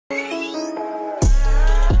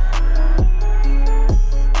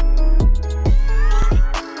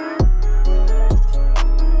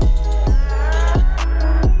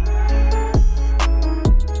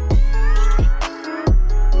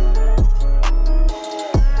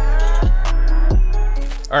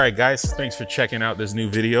All right, guys, thanks for checking out this new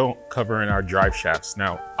video covering our drive shafts.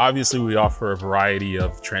 Now, obviously we offer a variety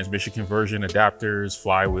of transmission conversion adapters,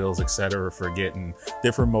 flywheels, etc. for getting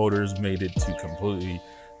different motors mated to completely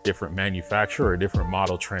different manufacturer or different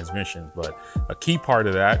model transmissions. But a key part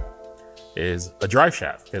of that is a drive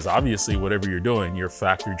shaft, because obviously whatever you're doing, your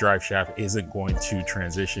factory drive shaft isn't going to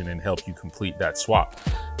transition and help you complete that swap.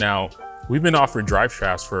 Now, we've been offering drive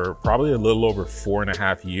shafts for probably a little over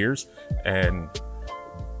 4.5 years, and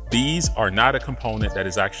these are not a component that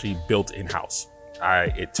is actually built in-house.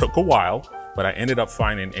 It took a while, but I ended up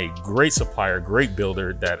finding a great supplier, great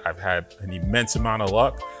builder that I've had an immense amount of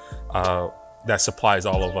luck that supplies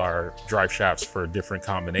all of our drive shafts for different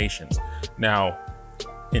combinations. Now,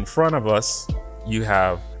 in front of us, you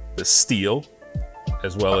have the steel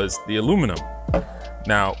as well as the aluminum.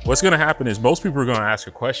 Now, what's gonna happen is most people are gonna ask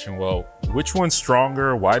a question, well, which one's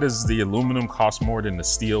stronger? Why does the aluminum cost more than the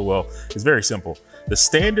steel? Well, it's very simple. The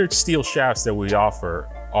standard steel shafts that we offer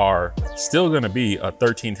are still gonna be a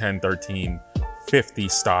 1310, 1350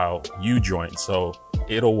 style U-joint. So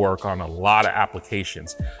it'll work on a lot of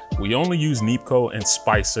applications. We only use Nipco and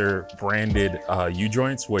Spicer branded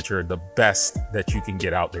U-joints, which are the best that you can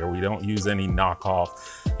get out there. We don't use any knockoff,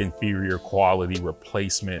 inferior quality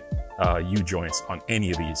replacement U-joints on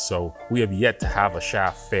any of these. So we have yet to have a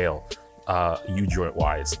shaft fail U-joint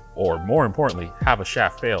wise, or more importantly, have a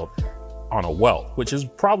shaft failed on a weld, which is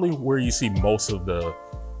probably where you see most of the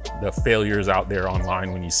failures out there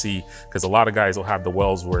online when you see, because a lot of guys will have the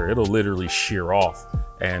welds where it'll literally shear off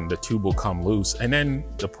and the tube will come loose. And then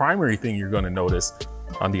the primary thing you're going to notice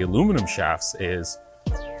on the aluminum shafts is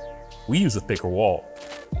we use a thicker wall.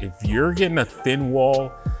 If you're getting a thin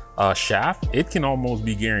wall shaft, it can almost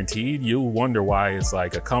be guaranteed. You'll wonder why it's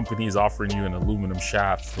like a company is offering you an aluminum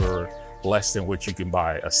shaft for less than what you can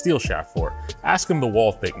buy a steel shaft for. Ask them the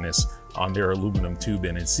wall thickness on their aluminum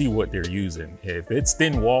tubing and see what they're using. If it's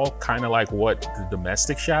thin wall, kind of like what the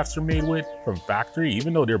domestic shafts are made with from factory,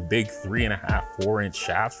 even though they're big 3.5, 4-inch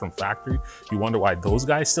shafts from factory, you wonder why those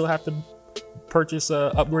guys still have to purchase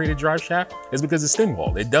a upgraded drive shaft. It's because it's thin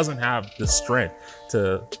walled. It doesn't have the strength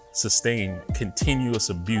to sustain continuous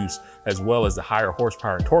abuse, as well as the higher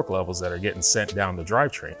horsepower and torque levels that are getting sent down the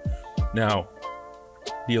drivetrain. Now,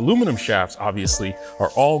 the aluminum shafts obviously are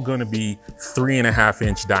all going to be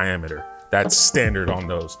 3.5-inch diameter. That's standard on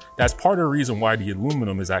those. That's part of the reason why the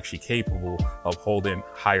aluminum is actually capable of holding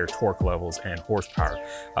higher torque levels and horsepower.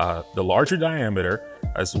 The larger diameter,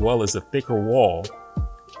 as well as the thicker wall,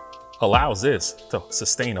 allows this to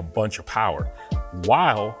sustain a bunch of power,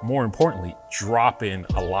 while more importantly, dropping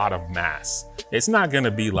a lot of mass. It's not gonna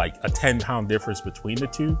be like a 10-pound difference between the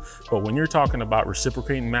two, but when you're talking about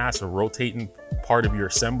reciprocating mass or rotating part of your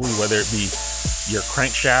assembly, whether it be your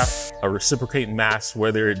crankshaft, a reciprocating mass,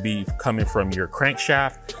 whether it be coming from your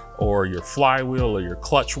crankshaft or your flywheel or your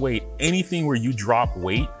clutch weight, anything where you drop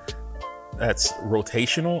weight that's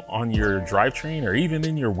rotational on your drivetrain, or even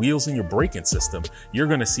in your wheels and your braking system, you're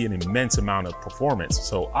going to see an immense amount of performance.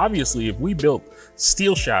 So obviously, if we built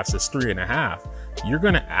steel shafts as 3.5, you're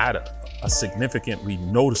going to add a significantly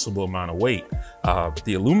noticeable amount of weight.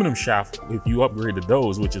 The aluminum shaft, if you upgraded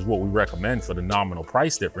those, which is what we recommend for the nominal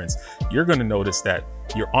price difference, you're going to notice that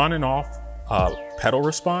your on and off pedal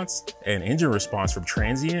response and engine response from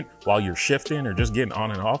transient while you're shifting or just getting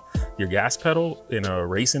on and off your gas pedal in a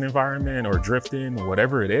racing environment or drifting,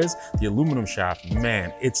 whatever it is, the aluminum shaft,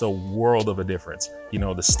 man, it's a world of a difference. You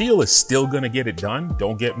know, the steel is still gonna get it done,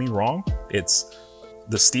 don't get me wrong.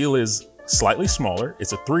 The steel is slightly smaller,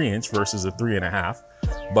 it's a 3-inch versus a 3.5,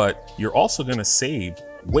 but you're also gonna save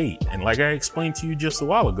weight. And like I explained to you just a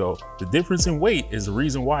while ago, the difference in weight is the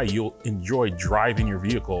reason why you'll enjoy driving your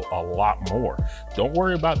vehicle a lot more. Don't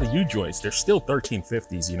worry about the U-joints. They're still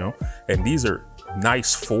 1350s, you know, and these are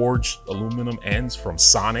nice forged aluminum ends from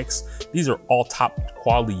Sonics. These are all top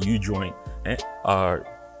quality U-joint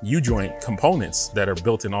components that are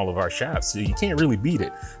built in all of our shafts. So you can't really beat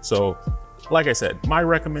it. So like I said, my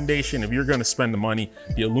recommendation, if you're going to spend the money,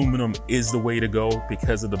 the aluminum is the way to go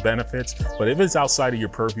because of the benefits. But if it's outside of your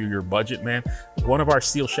purview, your budget, man, one of our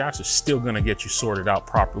steel shafts is still going to get you sorted out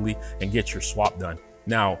properly and get your swap done.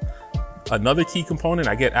 Now, another key component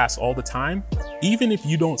I get asked all the time, even if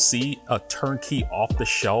you don't see a turnkey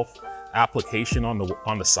off-the-shelf application on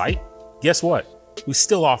the site, guess what? We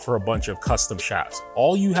still offer a bunch of custom shafts.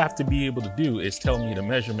 All you have to be able to do is tell me the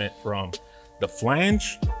measurement from the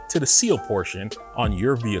flange to the seal portion, on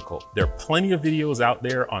your vehicle. There are plenty of videos out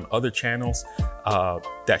there on other channels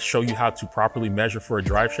that show you how to properly measure for a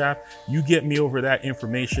drive shaft. You get me over that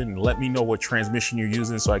information and let me know what transmission you're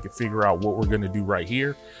using so I can figure out what we're gonna do right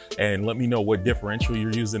here. And let me know what differential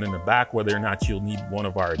you're using in the back, whether or not you'll need one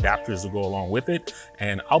of our adapters to go along with it.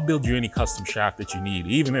 And I'll build you any custom shaft that you need,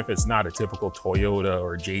 even if it's not a typical Toyota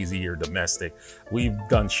or JZ or domestic. We've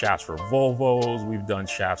done shafts for Volvos, we've done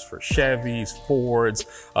shafts for Chevys, Fords,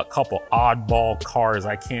 a couple oddball cars.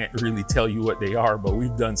 I can't really tell you what they are, but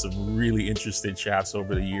we've done some really interesting shafts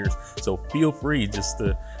over the years. So feel free just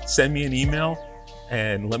to send me an email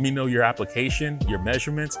and let me know your application, your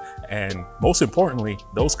measurements, and most importantly,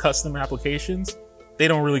 those custom applications, they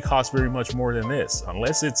don't really cost very much more than this,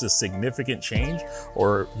 unless it's a significant change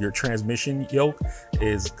or your transmission yoke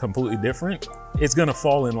is completely different. It's gonna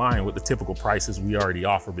fall in line with the typical prices we already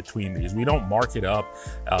offer between these. We don't mark it up.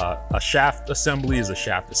 A shaft assembly is a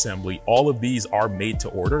shaft assembly. All of these are made to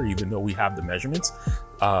order, even though we have the measurements,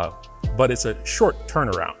 but it's a short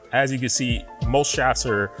turnaround. As you can see, most shafts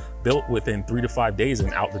are built within 3 to 5 days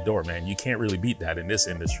and out the door, man. You can't really beat that in this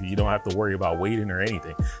industry. You don't have to worry about waiting or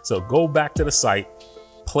anything. So go back to the site,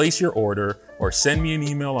 place your order, or send me an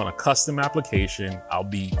email on a custom application. I'll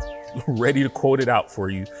be ready to quote it out for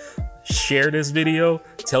you. Share this video,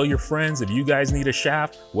 tell your friends if you guys need a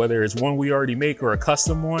shaft, whether it's one we already make or a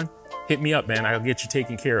custom one, hit me up, man. I'll get you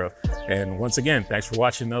taken care of. And once again, thanks for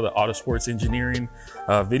watching another Autosports Engineering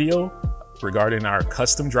video regarding our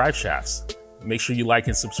custom drive shafts. Make sure you like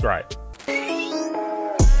and subscribe.